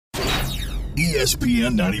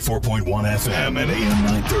ESPN 94.1 FM and AM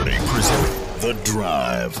 930 present The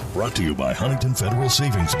Drive. Brought to you by Huntington Federal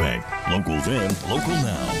Savings Bank. Local then, local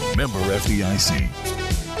now. Member FDIC.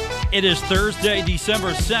 It is Thursday,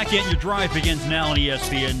 December 2nd. Your drive begins now on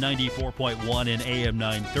ESPN 94.1 and AM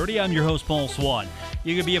 930. I'm your host, Paul Swan.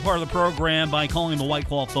 You can be a part of the program by calling the White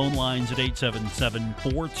Claw phone lines at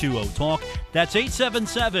 877-420-TALK. That's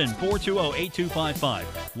 877-420-8255.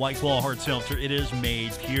 White Claw Hard Seltzer, it is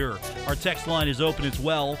made pure. Our text line is open as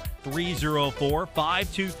well,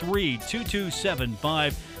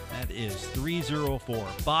 304-523-2275. That is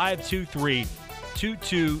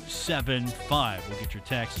 304-523-2275. We'll get your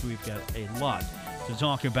text. We've got a lot to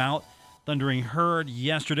talk about. Thundering Herd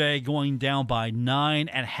yesterday going down by 9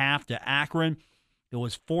 at half to Akron. It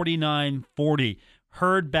was 49-40.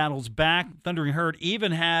 Herd battles back. Thundering Herd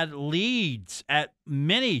even had leads at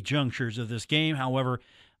many junctures of this game. However,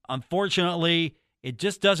 unfortunately, it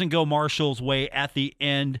just doesn't go Marshall's way at the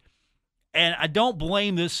end. And I don't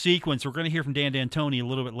blame this sequence. We're going to hear from Dan D'Antoni a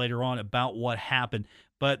little bit later on about what happened.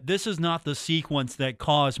 But this is not the sequence that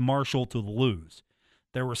caused Marshall to lose.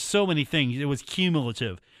 There were so many things. It was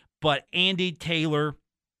cumulative. But Andy Taylor,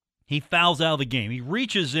 he fouls out of the game. He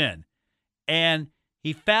reaches in, and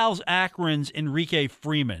he fouls Akron's Enrique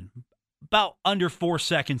Freeman about under 4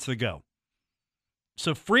 seconds to go.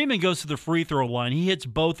 So Freeman goes to the free throw line. He hits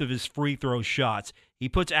both of his free throw shots. He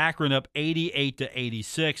puts Akron up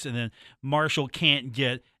 88-86, and then Marshall can't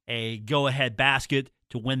get a go-ahead basket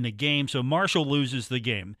to win the game. So Marshall loses the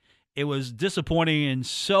game. It was disappointing in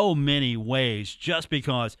so many ways just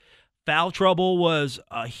because foul trouble was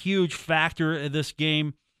a huge factor in this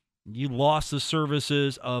game. You lost the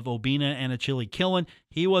services of Obinna and Achille Killen.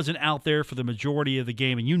 He wasn't out there for the majority of the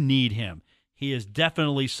game, and you need him. He is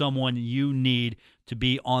definitely someone you need to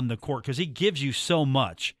be on the court because he gives you so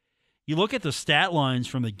much. You look at the stat lines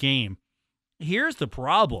from the game. Here's the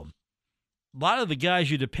problem. A lot of the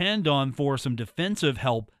guys you depend on for some defensive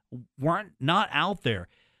help weren't not out there.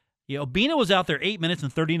 Obinna was out there 8 minutes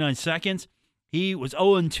and 39 seconds. He was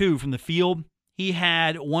 0-2 from the field. He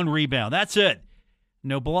had 1 rebound. That's it.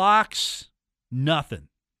 No blocks, nothing.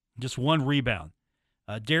 Just 1 rebound.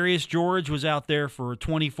 Darius George was out there for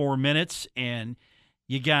 24 minutes, and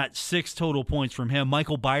you got 6 total points from him.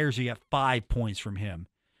 Michael Byers, you got 5 points from him.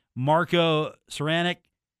 Marco Saranic,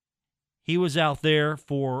 he was out there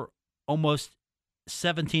for almost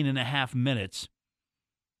 17 and a half minutes.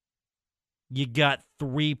 You got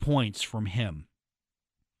 3 points from him.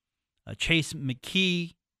 Chase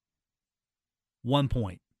McKee, 1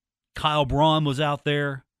 point. Kyle Braun was out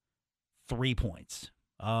there, 3 points.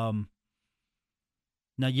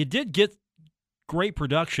 Now, you did get great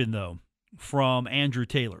production, though, from Andrew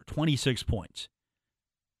Taylor, 26 points.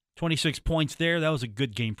 26 points there. That was a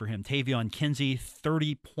good game for him. Tavion Kinsey,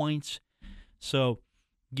 30 points. So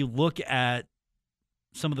you look at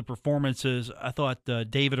some of the performances. I thought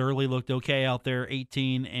David Early looked okay out there,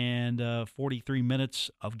 18 and 43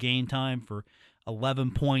 minutes of game time for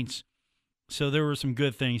 11 points. So there were some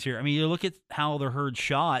good things here. I mean, you look at how the Herd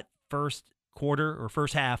shot first quarter or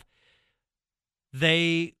first half.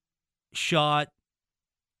 They shot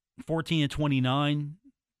 14 of 29.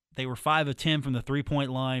 They were 5 of 10 from the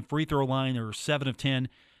three-point line. Free throw line, they were 7 of 10.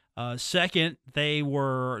 Second, they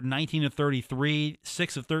were 19 of 33,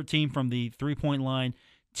 6 of 13 from the three-point line,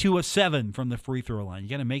 2 of 7 from the free throw line. You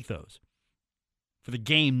got to make those. For the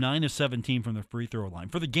game, 9 of 17 from the free throw line.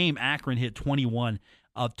 For the game, Akron hit 21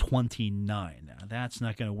 of 29. Now, that's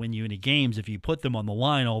not going to win you any games if you put them on the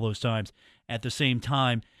line all those times. At the same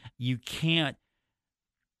time, you can't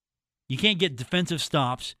get defensive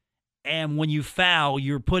stops, and when you foul,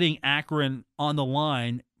 you're putting Akron on the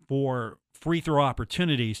line for free throw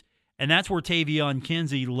opportunities, and that's where Tavion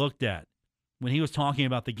Kinsey looked at when he was talking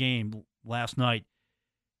about the game last night.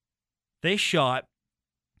 They shot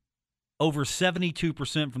over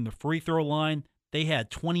 72% from the free throw line. They had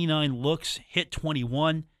 29 looks, hit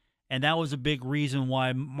 21, and that was a big reason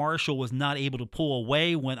why Marshall was not able to pull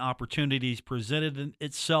away when opportunities presented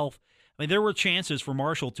itself. I mean, there were chances for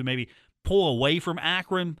Marshall to maybe pull away from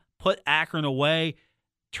Akron, put Akron away,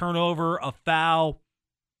 turnover, a foul,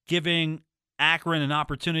 giving Akron an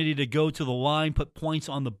opportunity to go to the line, put points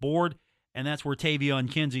on the board, and that's where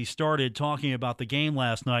Tavion Kinsey started talking about the game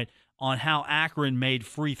last night on how Akron made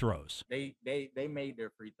free throws. They made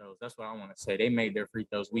their free throws. That's what I want to say. They made their free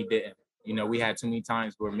throws. We didn't. We had too many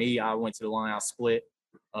times where I went to the line, I split.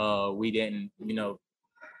 We didn't,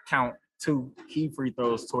 count 2 key free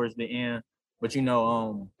throws towards the end. But,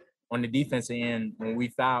 on the defensive end, when we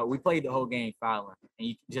fouled, we played the whole game fouling, and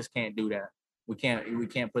you just can't do that. We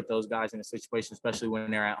can't put those guys in a situation, especially when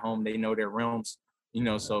they're at home. They know their rims.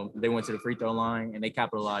 So they went to the free throw line and they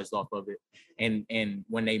capitalized off of it. And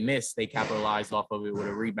when they missed, they capitalized off of it with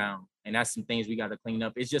a rebound. And that's some things we got to clean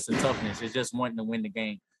up. It's just a toughness. It's just wanting to win the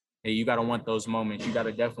game. And you got to want those moments. You got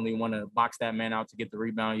to definitely want to box that man out to get the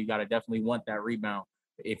rebound. You got to definitely want that rebound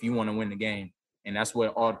if you want to win the game. And that's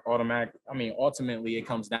what ultimately it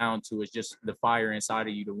comes down to, is just the fire inside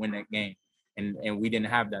of you to win that game. And we didn't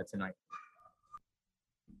have that tonight.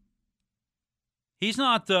 He's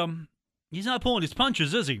not pulling his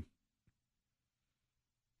punches, is he?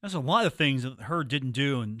 There's a lot of things that Hurd didn't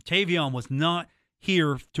do, and Tavion was not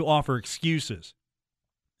here to offer excuses.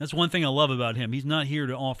 That's one thing I love about him. He's not here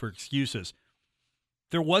to offer excuses.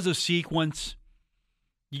 There was a sequence.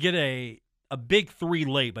 You get a big three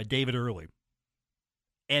late by David Early.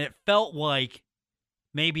 And it felt like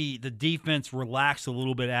maybe the defense relaxed a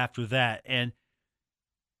little bit after that. And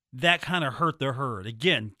that kind of hurt the Herd.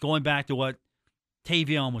 Again, going back to what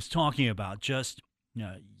Tavion was talking about, just,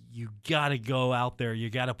 you got to go out there. You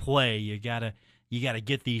got to play. You got to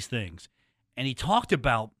get these things. And he talked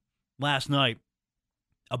about last night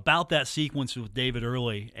about that sequence with David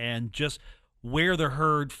Early and just where the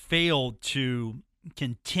Herd failed to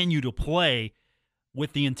continue to play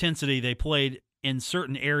with the intensity they played in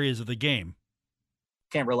certain areas of the game.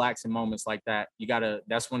 Can't relax in moments like that.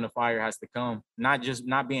 That's when the fire has to come. Not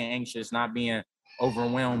being anxious, not being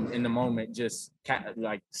overwhelmed in the moment, just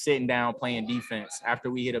like sitting down, playing defense. After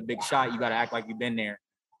we hit a big shot, you got to act like you've been there.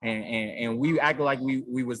 And we acted like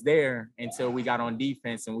we was there until we got on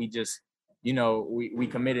defense, and we just, we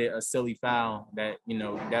committed a silly foul that,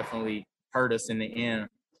 definitely hurt us in the end.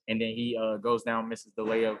 And then he goes down, misses the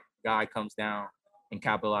layup, guy comes down and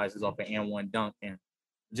capitalizes off an and-one dunk. And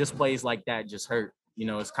just plays like that just hurt.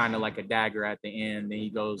 It's kind of like a dagger at the end. Then he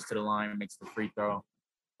goes to the line and makes the free throw.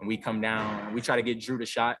 And we come down and we try to get Drew the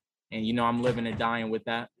shot. And, I'm living and dying with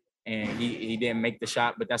that. And he didn't make the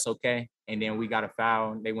shot, but that's okay. And then we got a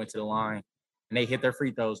foul and they went to the line and they hit their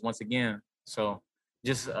free throws once again. So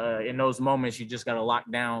just in those moments, you just got to lock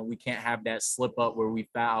down. We can't have that slip up where we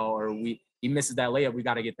foul or he misses that layup. We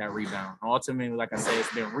got to get that rebound. Ultimately, like I said,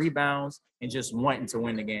 it's been rebounds and just wanting to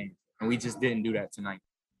win the game. And we just didn't do that tonight.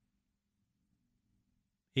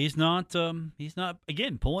 He's not,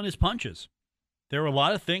 again, pulling his punches. There were a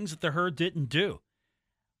lot of things that the Herd didn't do.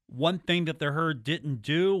 One thing that the Herd didn't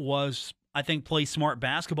do was, I think, play smart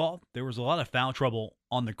basketball. There was a lot of foul trouble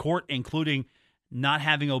on the court, including not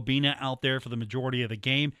having Obinna out there for the majority of the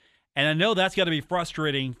game. And I know that's got to be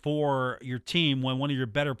frustrating for your team when one of your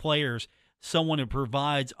better players, someone who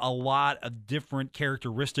provides a lot of different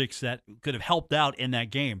characteristics that could have helped out in that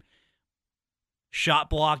game. Shot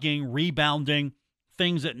blocking, rebounding,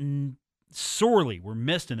 things that sorely were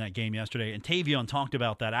missed in that game yesterday. And Tavion talked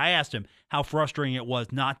about that. I asked him how frustrating it was,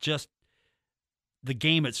 not just the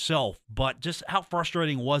game itself, but just how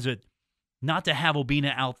frustrating was it not to have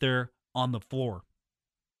Obinna out there on the floor?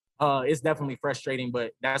 It's definitely frustrating,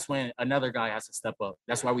 but that's when another guy has to step up.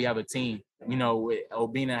 That's why we have a team.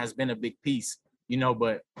 Obinna has been a big piece,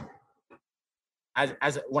 but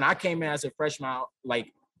as when I came in as a freshman,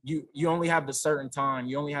 like you only have a certain time.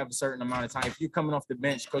 You only have a certain amount of time. If you're coming off the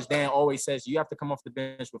bench, Coach Dan always says you have to come off the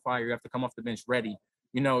bench with fire. You have to come off the bench ready.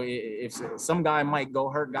 If some guy might go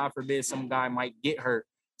hurt, God forbid, some guy might get hurt.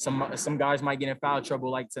 Some guys might get in foul trouble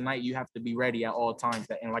like tonight. You have to be ready at all times.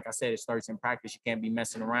 And like I said, it starts in practice. You can't be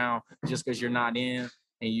messing around just because you're not in.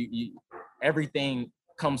 And you everything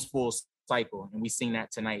comes full cycle. And we seen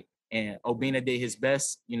that tonight. And Obinna did his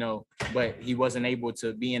best, but he wasn't able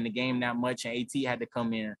to be in the game that much. And AT had to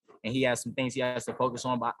come in. And he has some things he has to focus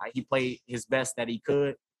on. But he played his best that he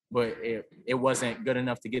could. But it wasn't good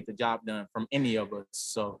enough to get the job done from any of us.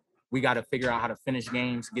 So we got to figure out how to finish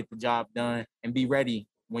games, get the job done, and be ready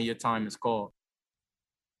when your time is called.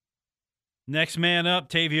 Next man up,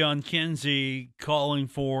 Tavion Kinsey calling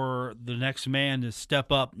for the next man to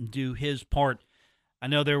step up and do his part. I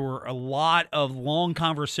know there were a lot of long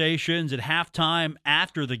conversations at halftime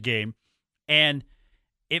after the game, and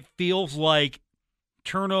it feels like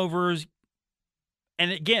turnovers.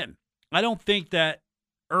 And again, I don't think that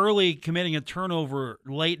early committing a turnover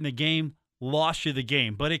late in the game lost you the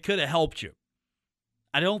game, but it could have helped you.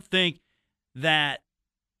 I don't think that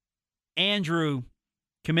Andrew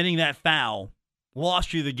committing that foul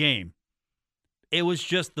lost you the game. It was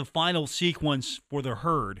just the final sequence for the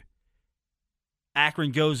Herd.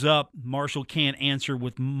 Akron goes up. Marshall can't answer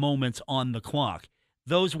with moments on the clock.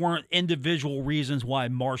 Those weren't individual reasons why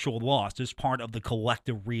Marshall lost. It's part of the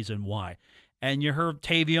collective reason why. And you heard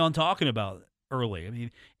Tavion talking about it early. I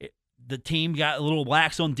mean, the team got a little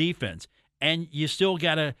lax on defense, and you still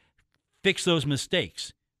got to fix those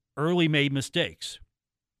mistakes. Early made mistakes.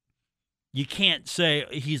 you can't say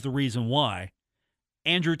he's the reason why.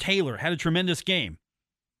 Andrew Taylor had a tremendous game.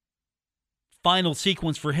 Final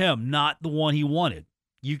sequence for him, not the one he wanted.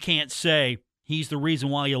 You can't say he's the reason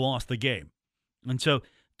why you lost the game. And so,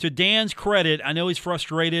 to Dan's credit, I know he's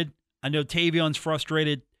frustrated. I know Tavion's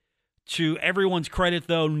frustrated. To everyone's credit,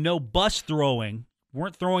 though, no bus throwing.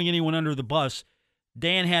 Weren't throwing anyone under the bus.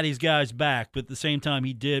 Dan had his guys back, but at the same time,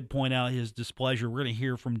 he did point out his displeasure. We're going to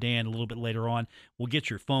hear from Dan a little bit later on. We'll get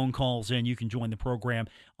your phone calls in. You can join the program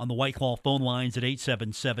on the White Claw phone lines at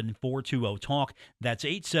 877-420-TALK. That's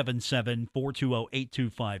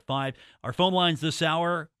 877-420-8255. Our phone lines this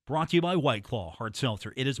hour brought to you by White Claw Hard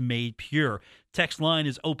Seltzer. It is made pure. Text line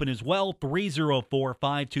is open as well,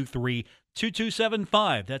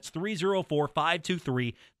 304-523-2275. That's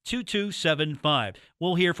 304-523-2275.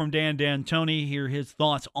 We'll hear from Dan D'Antoni, hear his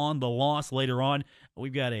thoughts on the loss later on.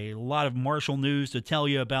 We've got a lot of Marshall news to tell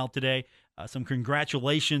you about today, some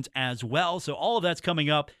congratulations as well. So all of that's coming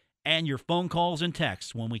up, and your phone calls and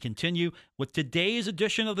texts when we continue with today's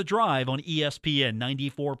edition of The Drive on ESPN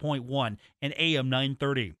 94.1 and AM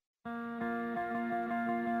 930.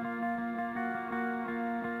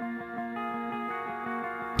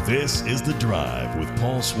 This is The Drive with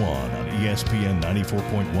Paul Swan on ESPN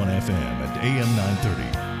 94.1 FM and AM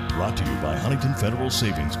 930. Brought to you by Huntington Federal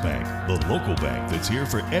Savings Bank, the local bank that's here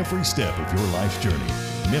for every step of your life's journey.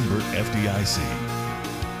 Member FDIC.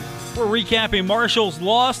 We're recapping Marshall's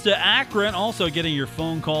loss to Akron, also getting your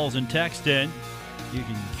phone calls and text in. You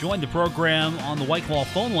can join the program on the White Claw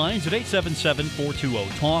phone lines at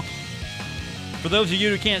 877-420-TALK. For those of you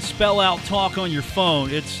who can't spell out TALK on your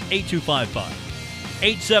phone, it's 8255.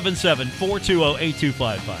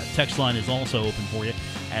 877-420-8255. Text line is also open for you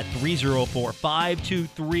at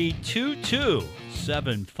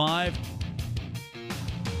 304-523-2275.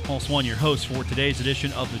 Paul Swan, your host for today's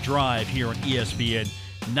edition of The Drive here on ESPN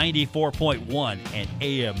 94.1 and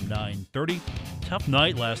AM 930. Tough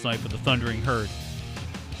night last night for the Thundering Herd.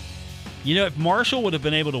 You know, if Marshall would have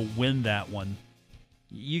been able to win that one,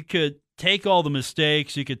 you could take all the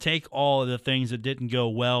mistakes, you could take all of the things that didn't go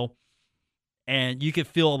well, and you could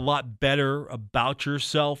feel a lot better about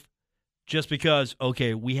yourself just because,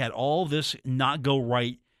 okay, we had all this not go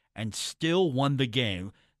right and still won the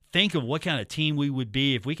game. Think of what kind of team we would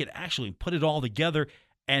be if we could actually put it all together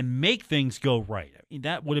and make things go right. I mean,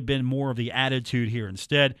 that would have been more of the attitude here.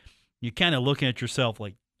 Instead, you're kind of looking at yourself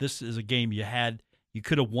like this is a game you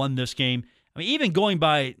could have won this game. I mean, even going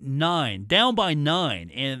down by 9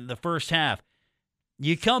 in the first half,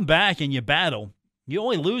 you come back and you battle. You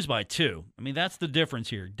only lose by 2. I mean, that's the difference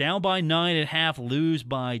here. Down by 9 at half, lose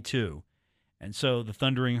by 2. And so the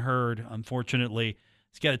Thundering Herd, unfortunately,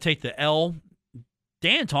 has got to take the L.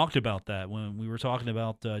 Dan talked about that when we were talking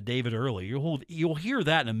about David early. You'll hear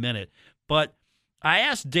that in a minute. But I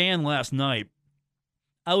asked Dan last night,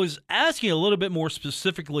 I was asking a little bit more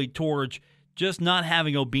specifically towards just not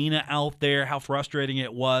having Obina out there, how frustrating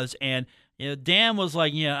it was. And Dan was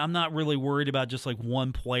like, yeah, I'm not really worried about just like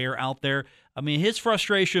one player out there. I mean, his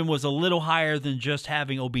frustration was a little higher than just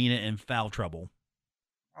having Obina in foul trouble.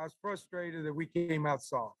 I was frustrated that we came out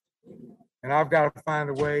soft. And I've got to find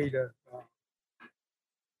a way to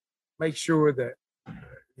make sure that,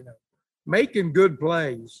 making good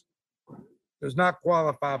plays does not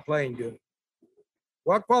qualify playing good.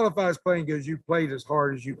 What qualifies playing good is you played as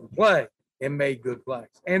hard as you can play and made good plays.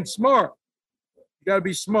 And smart. You got to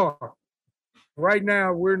be smart. Right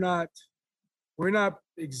now, we're not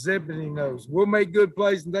exhibiting those. We'll make good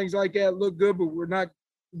plays and things like that look good, but we're not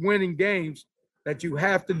winning games that you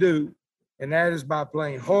have to do, and that is by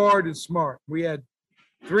playing hard and smart. We had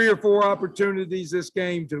 3 or 4 opportunities this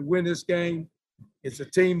game to win this game. It's a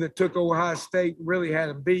team that took Ohio State and really had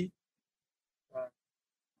them beat.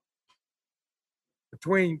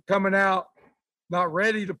 Between coming out, not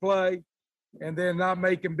ready to play, and then not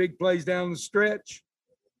making big plays down the stretch,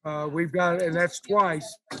 we've got, and that's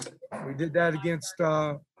twice. We did that against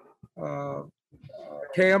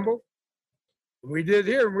Campbell. We did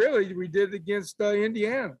here, really, we did it against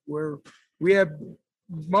Indiana, where we had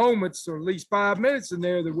moments, or at least 5 minutes in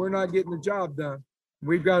there, that we're not getting the job done.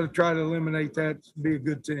 We've got to try to eliminate that to be a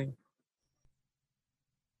good team.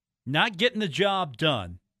 Not getting the job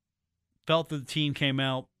done. Felt that the team came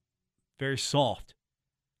out very soft.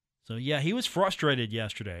 So, yeah, he was frustrated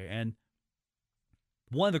yesterday. And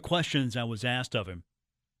one of the questions I was asked of him,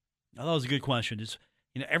 I thought it was a good question, is,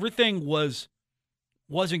 everything wasn't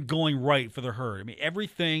going right for the Herd. I mean,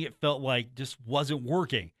 everything, it felt like, just wasn't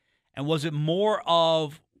working. And was it more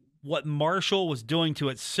of what Marshall was doing to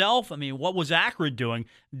itself? I mean, what was Akron doing?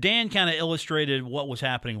 Dan kind of illustrated what was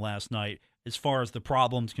happening last night as far as the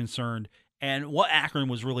problems concerned and what Akron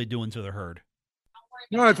was really doing to the Herd.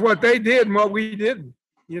 No, it's what they did and what we didn't.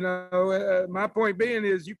 My point being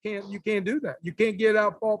is you can't do that. You can't get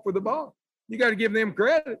out fault for the ball. You got to give them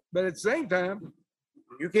credit, but at the same time,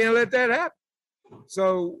 you can't let that happen.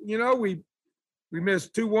 So, we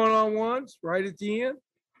missed 2 1-on-1s right at the end.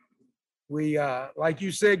 We, like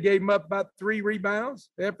you said, gave them up about 3 rebounds,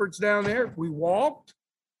 efforts down there. We walked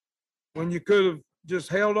when you could have just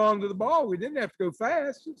held on to the ball. We didn't have to go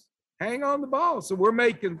fast, just hang on the ball. So we're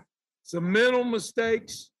making some mental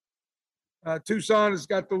mistakes. Tucson has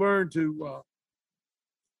got to learn to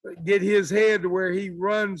get his head to where he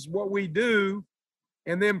runs what we do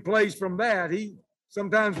and then plays from that. He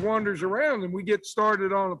sometimes wanders around and we get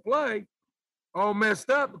started on a play all messed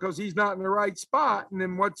up because he's not in the right spot. And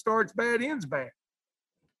then what starts bad ends bad.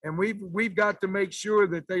 And we've got to make sure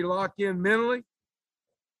that they lock in mentally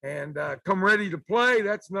and come ready to play.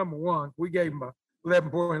 That's number one. We gave them a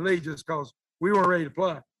 11-point lead just because we weren't ready to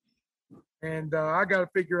play. And I got to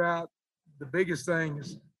figure out, the biggest thing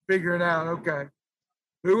is figuring out, okay,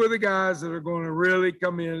 who are the guys that are going to really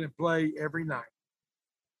come in and play every night?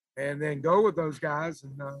 And then go with those guys.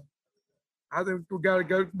 And I think we got to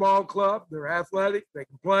go to the ball club. They're athletic. They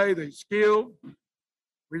can play. They're skilled.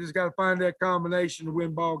 We just got to find that combination to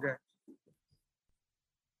win ball games.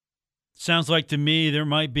 Sounds like to me there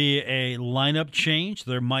might be a lineup change.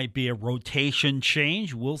 There might be a rotation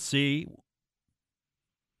change. We'll see.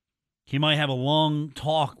 He might have a long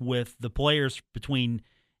talk with the players between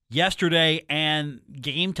yesterday and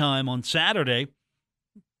game time on Saturday.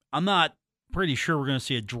 I'm not pretty sure we're going to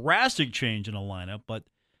see a drastic change in the lineup, but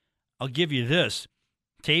I'll give you this.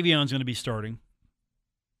 Tavion's going to be starting.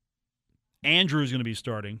 Andrew's going to be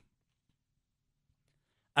starting.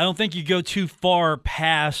 I don't think you go too far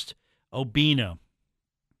past Obina.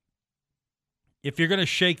 If you're going to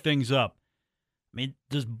shake things up,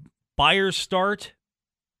 does Byers start?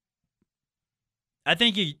 I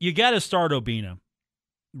think you got to start Obina,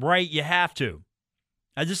 right? You have to.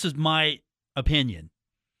 This is my opinion.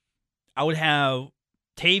 I would have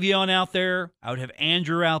Tavion out there. I would have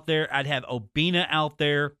Andrew out there. I'd have Obina out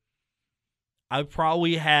there. I'd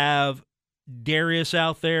probably have Darius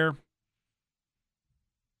out there.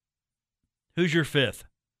 Who's your 5th?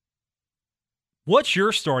 What's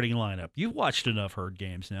your starting lineup? You've watched enough Herd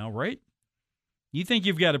games now, right? You think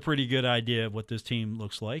you've got a pretty good idea of what this team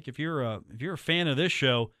looks like. If you're a fan of this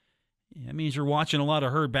show, that means you're watching a lot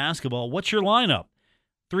of Herd basketball. What's your lineup?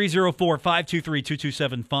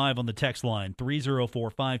 304-523-2275 on the text line.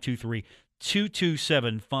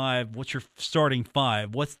 304-523-2275. What's your starting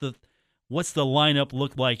 5? What's the lineup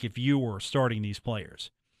look like if you were starting these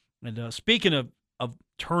players? And speaking of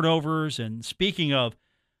turnovers and speaking of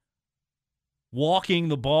walking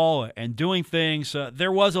the ball and doing things,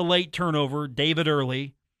 there was a late turnover, David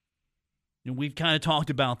Early. And we've kind of talked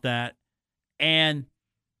about that. And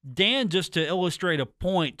Dan, just to illustrate a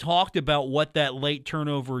point, talked about what that late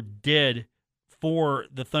turnover did for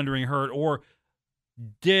the Thundering Herd, or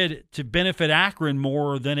did to benefit Akron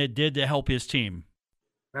more than it did to help his team.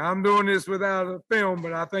 Now, I'm doing this without a film,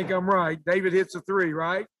 but I think I'm right. David hits a 3,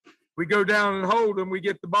 right? We go down and hold him. We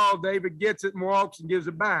get the ball. David gets it and walks and gives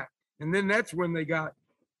it back. And then that's when they got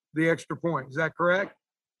the extra point. Is that correct?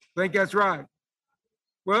 I think that's right.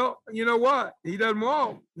 Well, you know what? He doesn't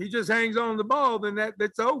walk. He just hangs on the ball. Then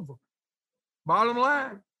that's over. Bottom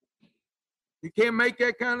line. You can't make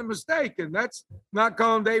that kind of mistake. And that's not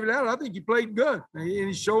calling David out. I think he played good. And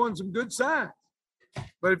he's showing some good signs.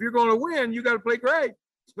 But if you're going to win, you got to play great,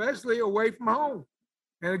 especially away from home.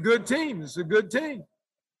 And a good team. It's a good team.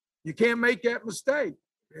 You can't make that mistake.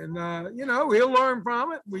 And, he'll learn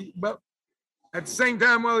from it. But at the same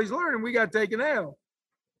time, while he's learning, we got to take an L.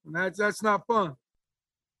 And that's not fun.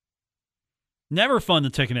 Never fun to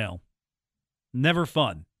take an L. Never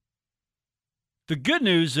fun. The good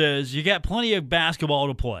news is you got plenty of basketball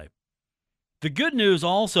to play. The good news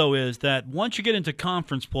also is that once you get into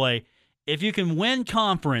conference play, if you can win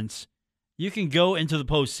conference, you can go into the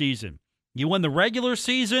postseason. You win the regular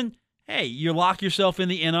season, hey, you lock yourself in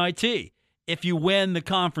the NIT. If you win the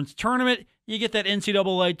conference tournament, you get that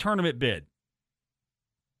NCAA tournament bid.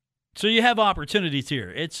 So you have opportunities here.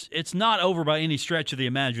 It's not over by any stretch of the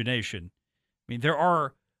imagination. I mean, there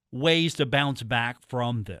are ways to bounce back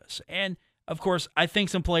from this. And, of course, I think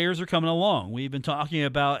some players are coming along. We've been talking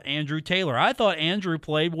about Andrew Taylor. I thought Andrew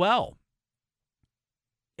played well.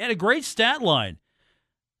 He had a great stat line,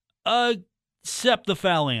 except the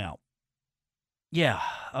fouling out. Yeah,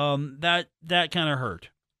 that kind of hurt.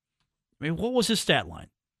 I mean, what was his stat line?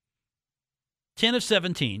 10 of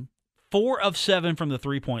 17, 4 of 7 from the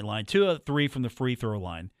three-point line, 2 of 3 from the free throw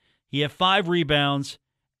line. He had 5 rebounds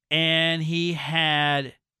and he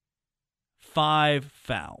had 5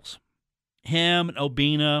 fouls. Him and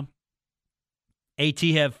Obina, AT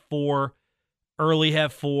have 4, Early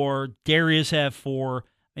have 4, Darius have 4.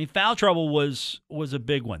 I mean, foul trouble was a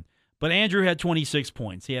big one. But Andrew had 26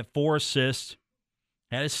 points. He had 4 assists,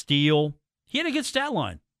 had a steal. He had a good stat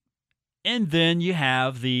line. And then you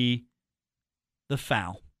have the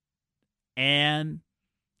foul. And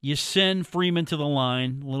you send Freeman to the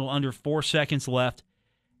line, a little under 4 seconds left.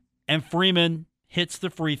 And Freeman hits the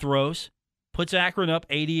free throws, puts Akron up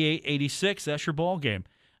 88-86. That's your ball game.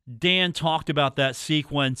 Dan talked about that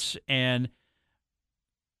sequence, and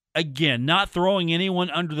again, not throwing anyone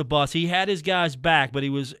under the bus. He had his guys back, but he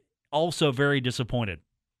was also very disappointed.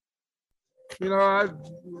 You know, I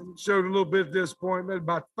showed a little bit of disappointment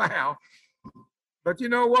about the foul. But you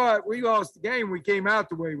know what? We lost the game. We came out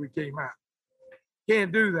the way we came out.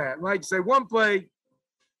 Can't do that. Like I say, one play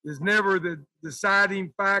is never the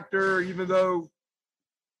deciding factor, even though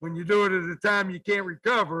when you do it at a time you can't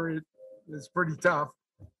recover, it's pretty tough.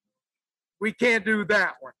 We can't do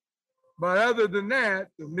that one. But other than that,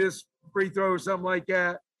 the missed free throw or something like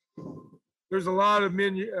that, there's a lot of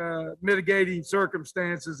mitigating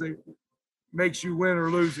circumstances that makes you win or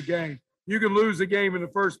lose a game. You can lose a game in the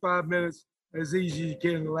first 5 minutes as easy as you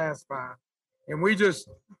can in the last 5. And we just,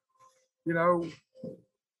 you know,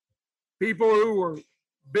 people who are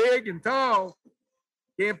big and tall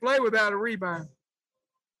can't play without a rebound.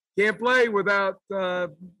 Can't play without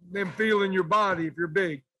them feeling your body if you're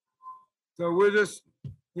big. So we're just,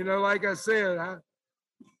 you know, like I said, I've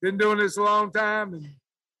been doing this a long time, and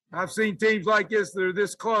I've seen teams like this that are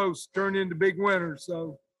this close turn into big winners.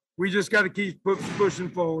 So we just got to keep pushing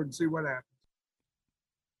forward and see what happens.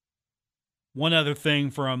 One other thing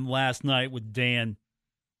from last night with Dan,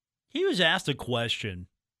 he was asked a question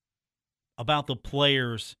about the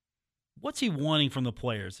players. What's he wanting from the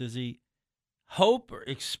players? Does he hope or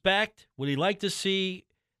expect? Would he like to see?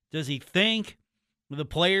 Does he think the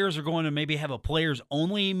players are going to maybe have a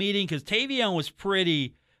players-only meeting? Because Tavion was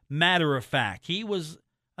pretty matter-of-fact. I'm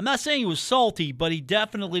not saying he was salty, but he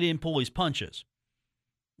definitely didn't pull his punches.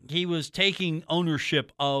 He was taking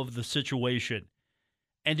ownership of the situation.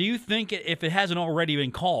 And do you think, if it hasn't already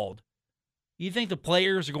been called, you think the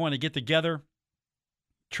players are going to get together,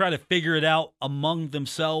 try to figure it out among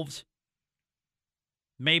themselves?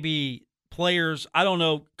 Maybe players, I don't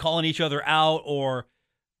know, calling each other out or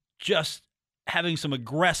just having some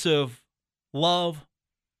aggressive love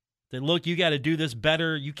that, look, you got to do this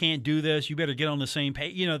better. You can't do this. You better get on the same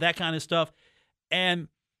page, you know, that kind of stuff. And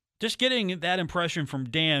just getting that impression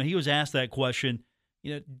from Dan, he was asked that question.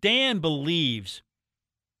 You know, Dan believes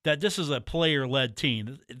that this is a player-led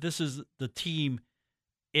team. This is the team.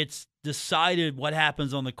 It's decided what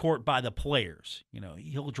happens on the court by the players. You know,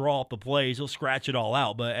 he'll draw up the plays, he'll scratch it all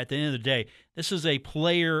out. But at the end of the day, this is a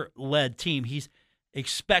player-led team. He's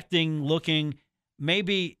expecting, looking,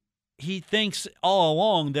 maybe he thinks all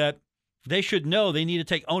along that they should know they need to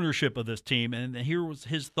take ownership of this team. And here was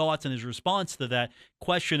his thoughts and his response to that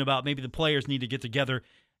question about maybe the players need to get together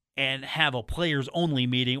and have a players-only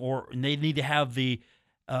meeting, or they need to have the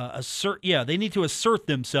they need to assert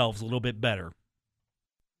themselves a little bit better.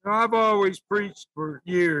 I've always preached for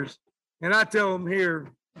years, and I tell them here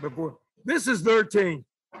before, this is their team.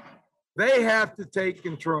 They have to take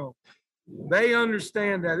control. They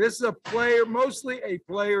understand that this is mostly a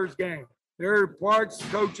player's game. There are parts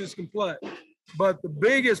coaches can play, but the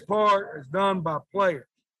biggest part is done by players.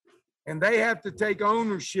 And they have to take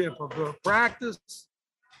ownership of the practice.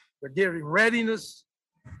 They're giving readiness.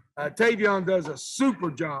 Tavion does a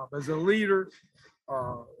super job as a leader.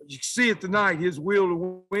 You see it tonight, his will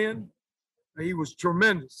to win. He was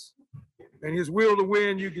tremendous. And his will to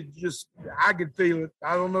win, I could feel it.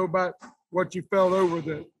 I don't know about what you felt over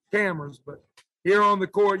the cameras, but here on the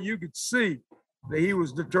court, you could see that he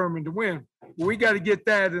was determined to win. We got to get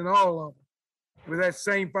that in all of them with that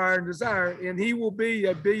same fire and desire, and he will be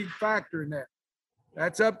a big factor in that.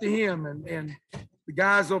 That's up to him, and the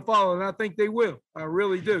guys will follow, and I think they will. I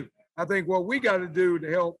really do. I think what we got to do to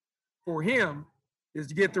help for him is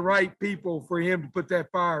to get the right people for him to put that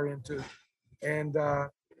fire into. And,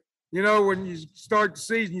 you know, when you start the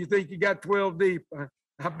season, you think you got 12 deep.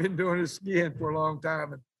 I've been doing this skiing for a long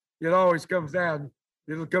time, and it always comes down.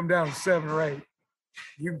 It'll come down to 7 or 8.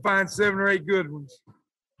 You can find 7 or 8 good ones.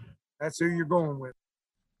 That's who you're going with.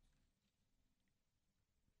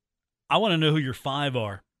 I want to know who your 5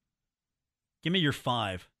 are. Give me your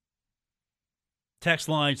 5. Text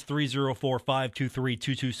lines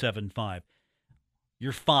 304-523-2275.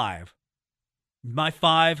 Your 5. My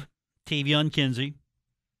 5, Tavion Kinsey.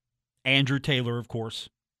 Andrew Taylor, of course.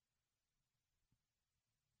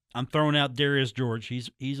 I'm throwing out Darius George. He's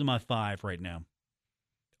in my 5 right now.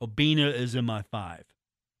 Obina is in my 5.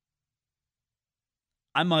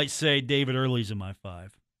 I might say David Early's in my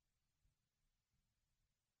 5.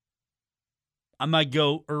 I might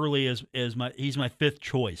go Early as he's my 5th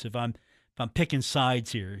choice. If I'm picking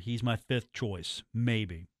sides here, he's my 5th choice,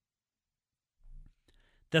 maybe.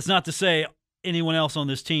 That's not to say anyone else on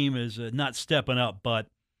this team is not stepping up, but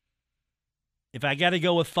if I got to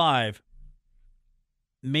go with 5,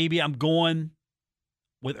 maybe I'm going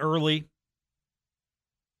with Early.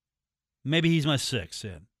 Maybe he's my 6th.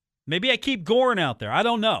 Yeah. Maybe I keep Gorin out there. I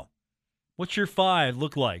don't know. What's your 5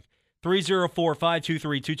 look like?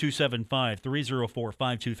 304-523-2275.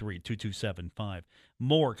 304-523-2275.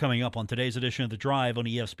 More coming up on today's edition of The Drive on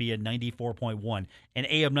ESPN 94.1 and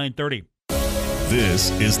AM 930.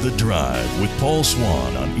 This is The Drive with Paul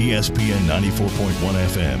Swann on ESPN 94.1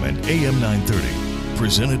 FM and AM 930.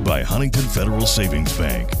 Presented by Huntington Federal Savings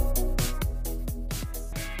Bank.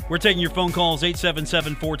 We're taking your phone calls,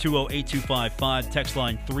 877-420-8255. Text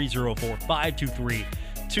line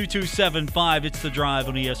 304-523-2275. It's The Drive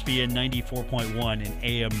on ESPN 94.1 and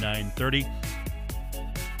AM 930.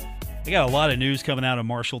 I got a lot of news coming out of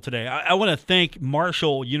Marshall today. I want to thank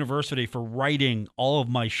Marshall University for writing all of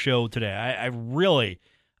my show today. I really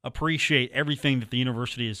appreciate everything that the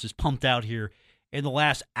university has just pumped out here in the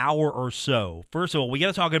last hour or so. First of all, we got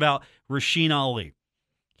to talk about Rasheen Ali.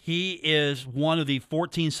 He is one of the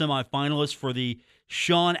 14 semifinalists for the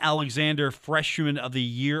Sean Alexander Freshman of the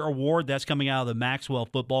Year Award. That's coming out of the Maxwell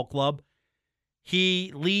Football Club.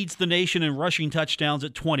 He leads the nation in rushing touchdowns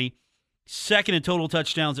at 20, second in total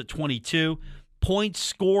touchdowns at 22, points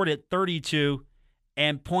scored at 32,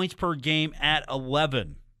 and points per game at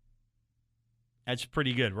 11. That's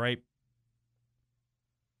pretty good, right?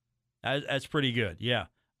 That's pretty good, yeah.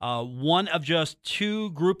 One of just 2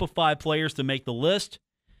 group of 5 players to make the list,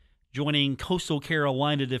 joining Coastal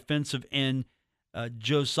Carolina defensive end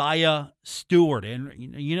Josiah Stewart.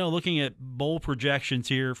 And, looking at bowl projections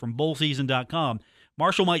here from bowlseason.com,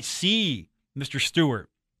 Marshall might see Mr. Stewart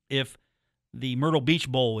if the Myrtle Beach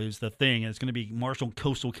Bowl is the thing, and it's going to be Marshall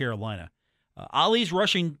Coastal Carolina. Ali's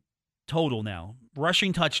rushing total now,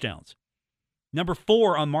 rushing touchdowns. Number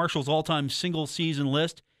 4 on Marshall's all-time single-season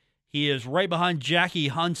list. He is right behind Jackie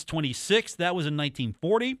Hunt's 26. That was in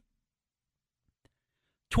 1940.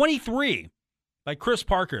 23 by Chris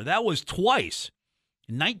Parker. That was twice,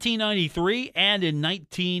 in 1993 and in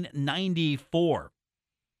 1994.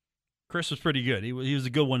 Chris was pretty good. He was a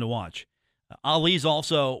good one to watch. Ali's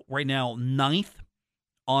also right now 9th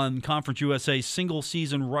on Conference USA's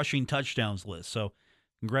single-season rushing touchdowns list. So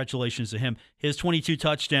congratulations to him. His 22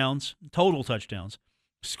 touchdowns, total touchdowns,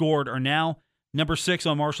 scored are now number 6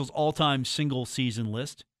 on Marshall's all-time single-season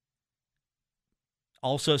list.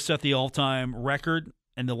 Also set the all-time record.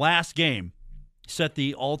 And the last game set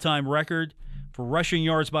the all-time record for rushing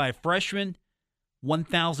yards by a freshman,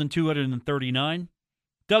 1,239.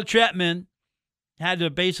 Doug Chapman had to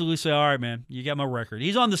basically say, all right, man, you got my record.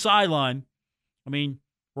 He's on the sideline. I mean,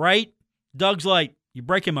 right? Doug's like, you're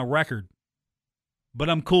breaking my record. But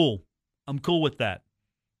I'm cool. I'm cool with that.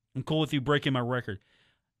 I'm cool with you breaking my record.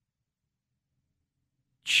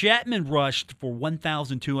 Chapman rushed for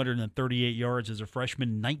 1,238 yards as a freshman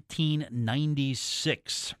in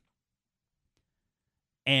 1996.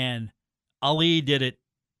 And Ali did it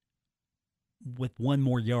with 1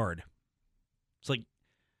 more yard. It's like,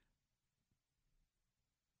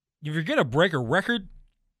 if you're going to break a record,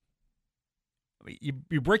 I mean, you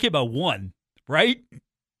break it by 1, right?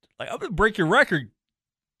 Like, I'm going to break your record.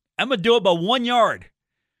 I'm going to do it by 1 yard.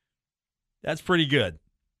 That's pretty good.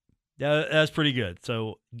 That's pretty good.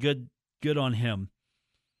 So good on him.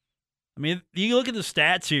 I mean, you look at the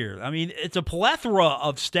stats here. I mean, it's a plethora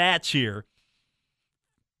of stats here.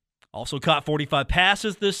 Also caught 45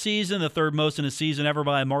 passes this season, the 3rd most in a season ever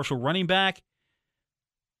by a Marshall running back.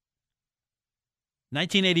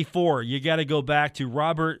 1984, you got to go back to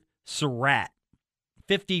Robert Surratt,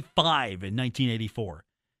 55 in 1984.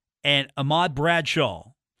 And Ahmad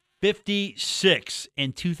Bradshaw, 56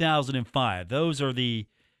 in 2005. Those are the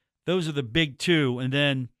big 2, and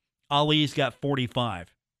then Ali's got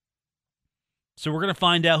 45. So we're going to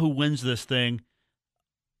find out who wins this thing.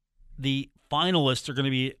 The finalists are going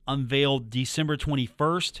to be unveiled December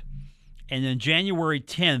 21st, and then January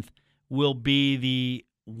 10th will be the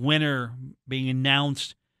winner being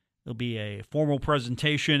announced. There'll be a formal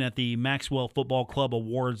presentation at the Maxwell Football Club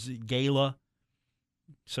Awards Gala.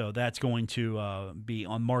 So that's going to be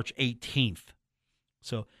on March 18th.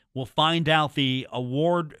 So we'll find out the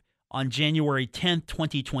award on January 10th,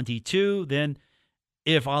 2022. Then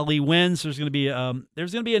if Ali wins, there's going to be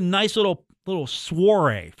a nice little little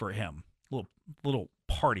soiree for him, little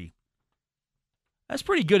party. That's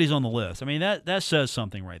pretty good. He's on the list. I mean, that says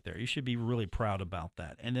something right there. You should be really proud about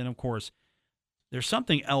that. And then, of course, there's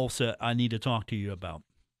something else that I need to talk to you about.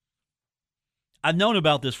 I've known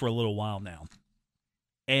about this for a little while now.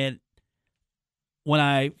 And when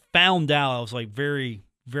I found out, I was like very,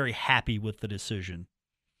 very happy with the decision.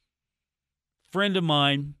 Friend of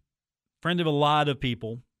mine, friend of a lot of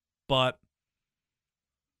people, but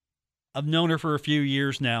I've known her for a few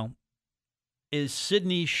years now, is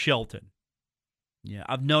Sydney Shelton. Yeah,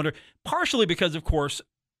 I've known her partially because, of course,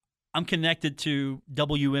 I'm connected to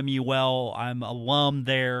WMUL. I'm alum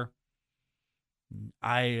there.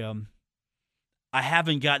 I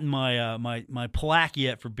haven't gotten my my plaque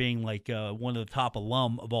yet for being like one of the top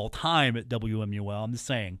alum of all time at WMUL. I'm just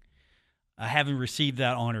saying, I haven't received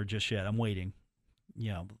that honor just yet. I'm waiting.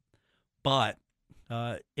 But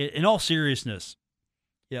in all seriousness,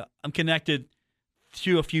 yeah, I'm connected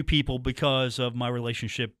to a few people because of my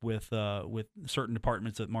relationship with certain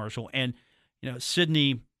departments at Marshall. And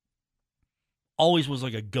Sydney always was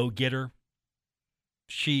like a go-getter.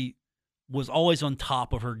 She was always on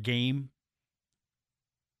top of her game.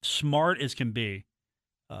 Smart as can be.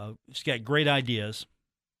 She's got great ideas.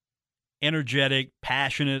 Energetic,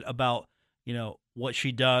 passionate about what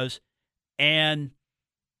she does. And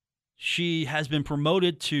she has been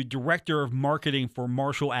promoted to Director of Marketing for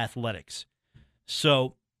Marshall Athletics.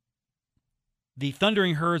 So the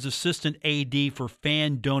Thundering Herd's Assistant AD for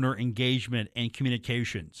Fan Donor Engagement and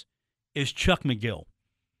Communications is Chuck McGill.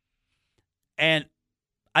 And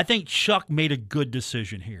I think Chuck made a good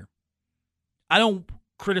decision here. I don't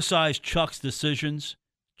criticize Chuck's decisions.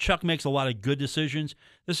 Chuck makes a lot of good decisions.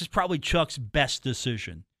 This is probably Chuck's best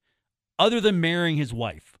decision, other than marrying his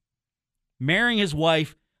wife.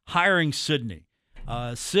 Hiring Sydney.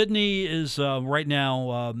 Sydney is right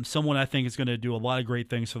now someone I think is going to do a lot of great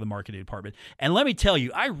things for the marketing department. And let me tell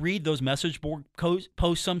you, I read those message board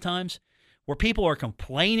posts sometimes where people are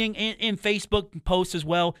complaining in Facebook posts as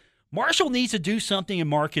well. Marshall needs to do something in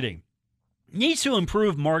marketing. Needs to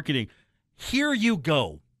improve marketing. Here you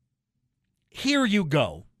go.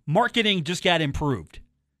 Marketing just got improved.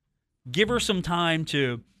 Give her some time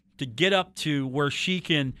to get up to where she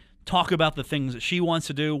can talk about the things that she wants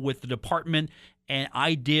to do with the department and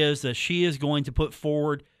ideas that she is going to put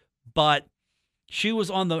forward. But she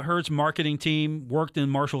was on the Herds marketing team, worked in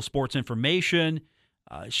Marshall Sports Information.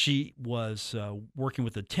 She was working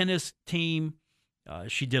with the tennis team.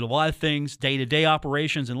 She did a lot of things, day-to-day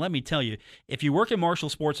operations. And let me tell you, if you work in Marshall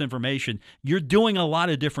Sports Information, you're doing a lot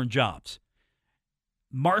of different jobs.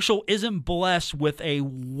 Marshall isn't blessed with a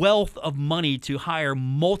wealth of money to hire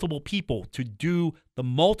multiple people to do the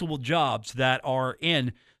multiple jobs that are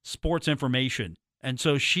in sports information. And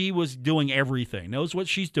so she was doing everything, knows what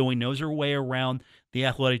she's doing, knows her way around the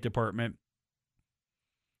athletic department.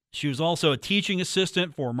 She was also a teaching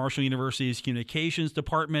assistant for Marshall University's communications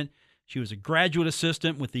department. She was a graduate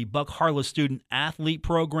assistant with the Buck Harless Student Athlete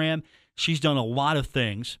Program. She's done a lot of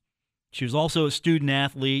things. She was also a student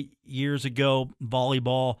athlete years ago,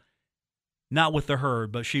 volleyball, not with the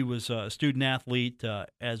Herd, but she was a student athlete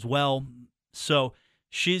as well. So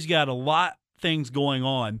she's got a lot of things going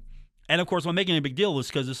on. And, of course, I'm making a big deal of this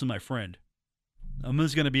because this is my friend. I'm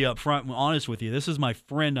just going to be upfront and honest with you. This is my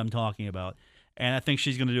friend I'm talking about, and I think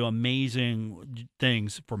she's going to do amazing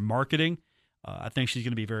things for marketing. I think she's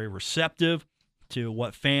going to be very receptive to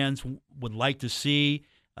what fans would like to see.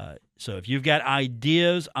 So if you've got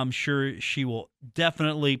ideas, I'm sure she will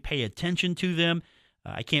definitely pay attention to them.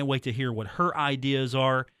 I can't wait to hear what her ideas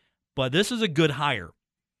are. But this is a good hire.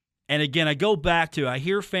 And again, I go back to, I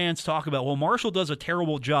hear fans talk about, well, Marshall does a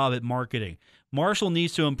terrible job at marketing. Marshall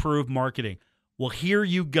needs to improve marketing. Well, here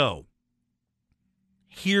you go.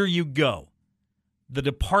 Here you go. The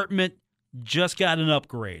department just got an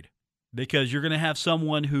upgrade because you're going to have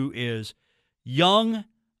someone who is young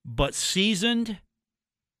but seasoned,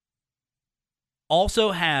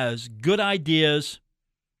 also has good ideas,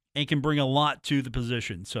 and can bring a lot to the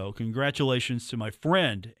position. So congratulations to my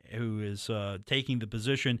friend who is taking the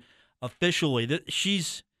position officially.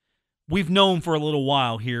 We've known for a little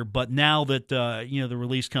while here, but now that the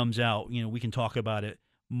release comes out, we can talk about it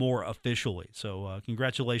more officially. So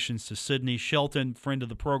congratulations to Sydney Shelton, friend of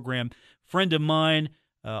the program, friend of mine,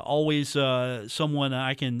 always someone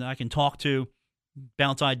I can talk to,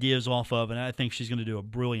 bounce ideas off of, and I think she's going to do a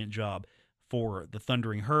brilliant job for the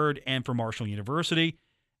Thundering Herd and for Marshall University.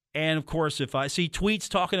 And, of course, if I see tweets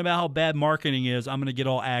talking about how bad marketing is, I'm going to get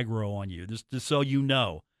all aggro on you, just so you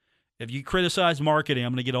know. If you criticize marketing,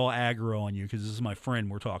 I'm going to get all aggro on you because this is my friend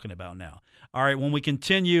we're talking about now. All right, when we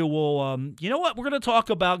continue, we'll, you know what? We're going to talk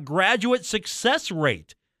about graduate success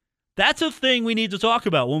rate. That's a thing we need to talk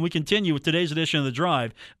about when we continue with today's edition of The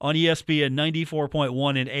Drive on ESPN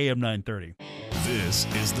 94.1 and AM 930. This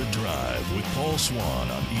is The Drive with Paul Swan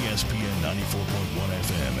on ESPN 94.1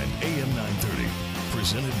 FM and AM 930.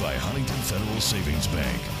 Presented by Huntington Federal Savings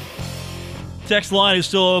Bank. Text line is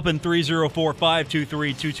still open,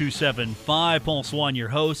 304-523-2275. Paul Swan, your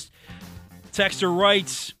host. Texter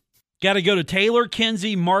writes, got to go to Taylor,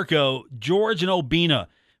 Kinsey, Marco, George, and Obina.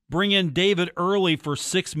 Bring in David early for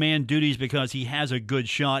six-man duties because he has a good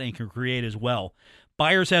shot and can create as well.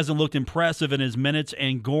 Byers hasn't looked impressive in his minutes,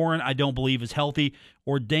 and Gorin I don't believe is healthy,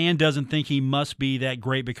 or Dan doesn't think he must be that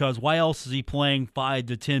great because why else is he playing 5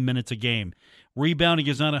 to 10 minutes a game? Rebounding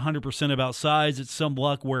is not 100% about size. It's some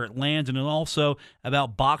luck where it lands, and it's also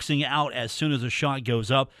about boxing out as soon as a shot goes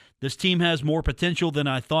up. This team has more potential than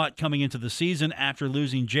I thought coming into the season after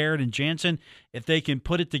losing Jared and Jansen, if they can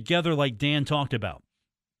put it together like Dan talked about.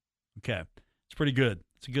 Okay, it's pretty good.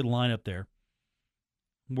 It's a good lineup there.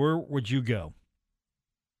 Where would you go?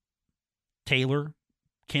 Taylor,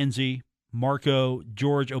 Kinsey, Marco,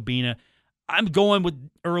 George, Obina. I'm going with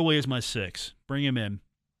early as my 6. Bring him in.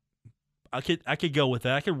 I could go with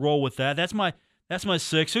that. I could roll with that. That's my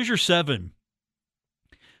 6. Who's your 7?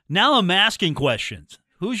 Now I'm asking questions.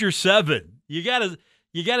 Who's your 7? You got a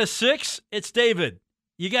 6? It's David.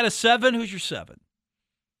 You got a 7? Who's your 7?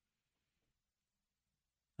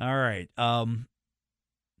 All right.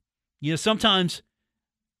 Sometimes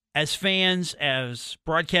as fans, as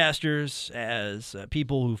broadcasters, as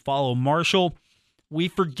people who follow Marshall, we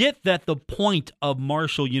forget that the point of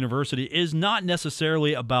Marshall University is not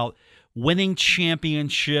necessarily about winning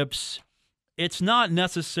championships. It's not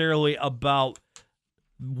necessarily about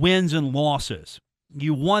wins and losses.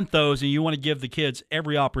 You want those, and you want to give the kids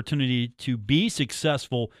every opportunity to be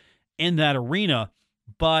successful in that arena,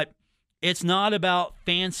 but it's not about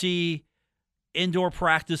fancy indoor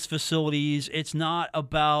practice facilities. It's not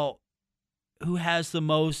about who has the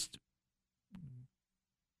most,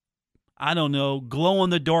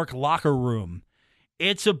 glow-in-the-dark locker room.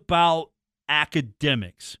 It's about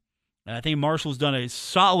academics. And I think Marshall's done a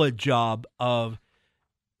solid job of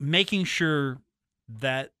making sure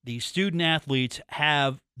that the student athletes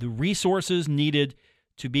have the resources needed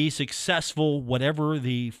to be successful, whatever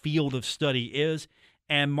the field of study is.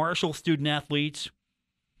 And Marshall student athletes,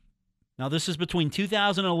 now this is between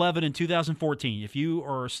 2011 and 2014. If you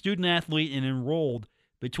are a student athlete and enrolled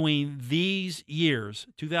between these years,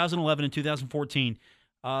 2011 and 2014,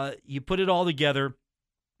 you put it all together,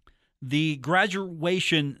 the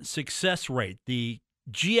graduation success rate, the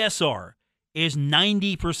GSR, is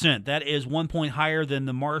 90%. That is 1 point higher than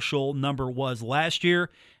the Marshall number was last year.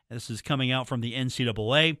 This is coming out from the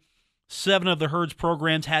NCAA. 7 of the Herds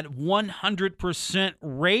programs had 100%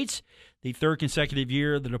 rates. The third consecutive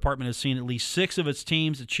year, the department has seen at least 6 of its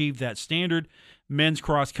teams achieve that standard. Men's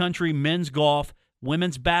cross country, men's golf,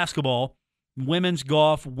 women's basketball, women's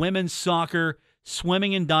golf, women's soccer,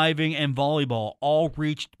 swimming and diving, and volleyball all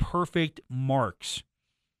reached perfect marks.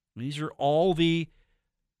 These are all the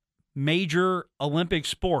major Olympic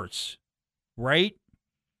sports, right?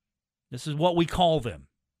 This is what we call them.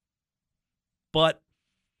 But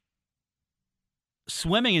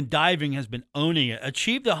swimming and diving has been owning it.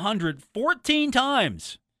 Achieved 100 14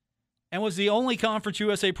 times and was the only Conference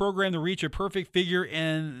USA program to reach a perfect figure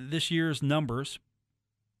in this year's numbers.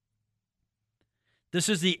 This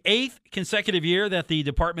is the 8th consecutive year that the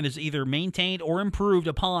department has either maintained or improved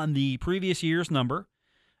upon the previous year's number.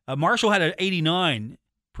 Marshall had an 89%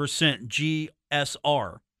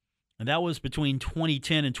 GSR, and that was between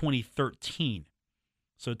 2010 and 2013.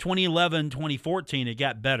 So 2011, 2014, it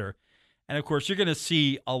got better. And, of course, you're going to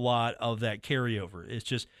see a lot of that carryover. It's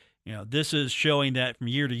just, this is showing that from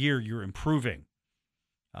year to year you're improving.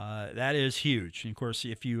 That is huge. And, of course,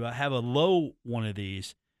 if you have a low one of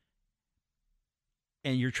these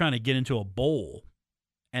and you're trying to get into a bowl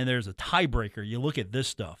and there's a tiebreaker, you look at this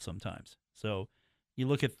stuff sometimes. So you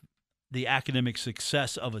look at the academic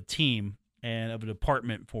success of a team and of a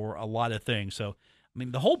department for a lot of things. So,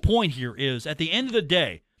 the whole point here is, at the end of the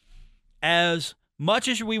day, as much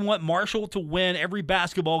as we want Marshall to win every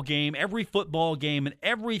basketball game, every football game, and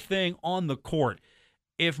everything on the court,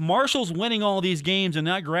 if Marshall's winning all these games and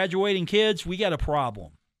not graduating kids, we got a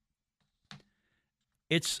problem.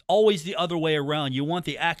 It's always the other way around. You want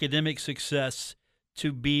the academic success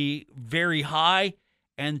to be very high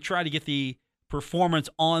and try to get the performance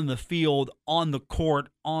on the field, on the court,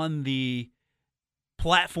 on the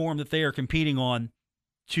platform that they are competing on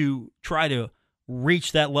to try to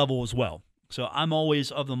reach that level as well. So I'm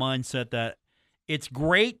always of the mindset that it's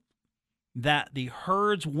great that the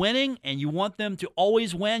Herd's winning, and you want them to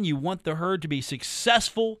always win. You want the Herd to be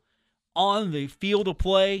successful on the field of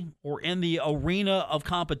play or in the arena of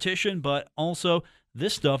competition, but also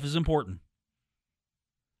this stuff is important.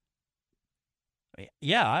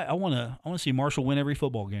 Yeah, I want to see Marshall win every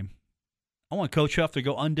football game. I want Coach Huff to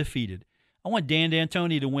go undefeated. I want Dan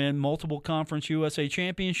D'Antoni to win multiple Conference USA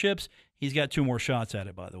championships. He's got 2 more shots at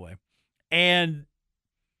it, by the way. And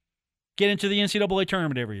get into the NCAA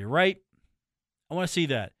tournament every year, right? I want to see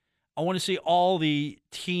that. I want to see all the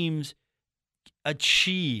teams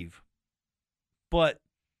achieve. But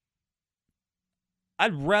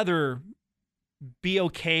I'd rather be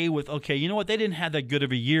okay with, okay, you know what? They didn't have that good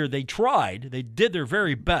of a year. They tried. They did their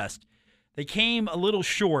very best. They came a little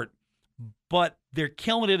short, but they're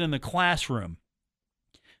killing it in the classroom.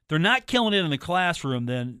 They're not killing it in the classroom,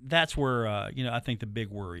 then that's where, I think the big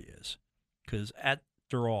worry is. Because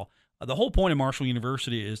after all, the whole point of Marshall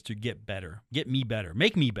University is to get better, get me better,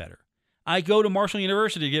 make me better. I go to Marshall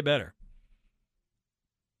University to get better.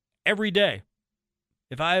 Every day.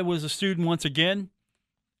 If I was a student once again,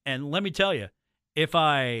 and let me tell you, if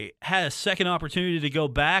I had a second opportunity to go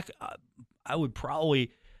back, I would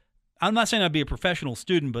probably, I'm not saying I'd be a professional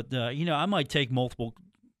student, but, I might take multiple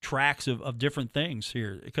tracks of different things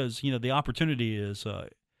here because, the opportunity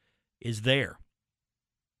is there.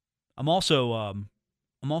 I'm also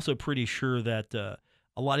pretty sure that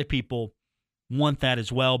a lot of people want that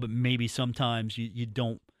as well, but maybe sometimes you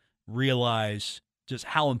don't realize just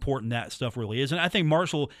how important that stuff really is. And I think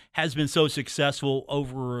Marshall has been so successful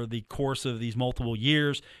over the course of these multiple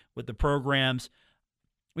years with the programs.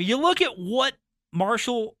 When you look at what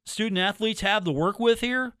Marshall student athletes have to work with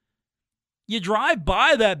here, you drive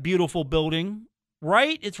by that beautiful building,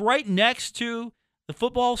 right? It's right next to the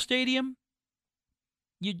football stadium.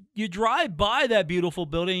 You drive by that beautiful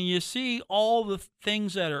building and you see all the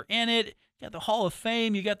things that are in it. You got the Hall of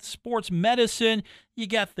Fame, you got the sports medicine, you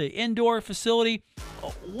got the indoor facility.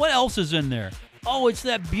 What else is in there? Oh, it's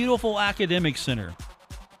that beautiful academic center.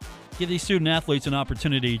 Give these student athletes an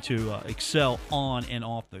opportunity to excel on and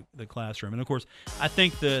off the classroom. And, of course, I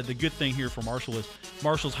think the good thing here for Marshall is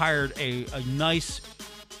Marshall's hired a nice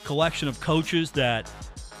collection of coaches that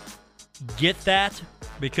get that,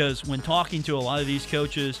 because when talking to a lot of these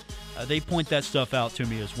coaches, they point that stuff out to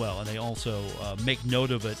me as well, and they also make note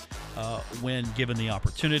of it when given the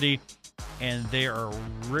opportunity, and they are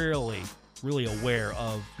really, really aware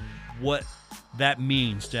of what that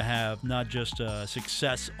means to have not just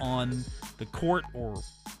success on the court or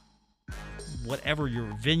whatever your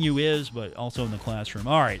venue is, but also in the classroom.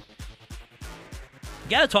 All right. You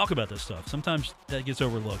got to talk about this stuff. Sometimes that gets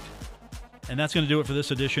overlooked. And that's going to do it for this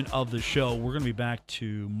edition of the show. We're going to be back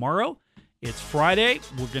tomorrow. It's Friday.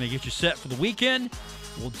 We're going to get you set for the weekend.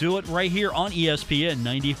 We'll do it right here on ESPN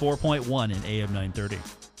 94.1 and AM 930.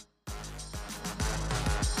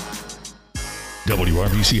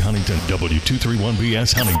 WRBC Huntington,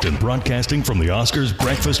 W231BS Huntington, broadcasting from the Oscars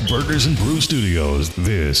Breakfast Burgers and Brew Studios.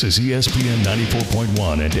 This is ESPN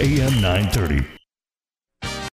 94.1 and AM 930.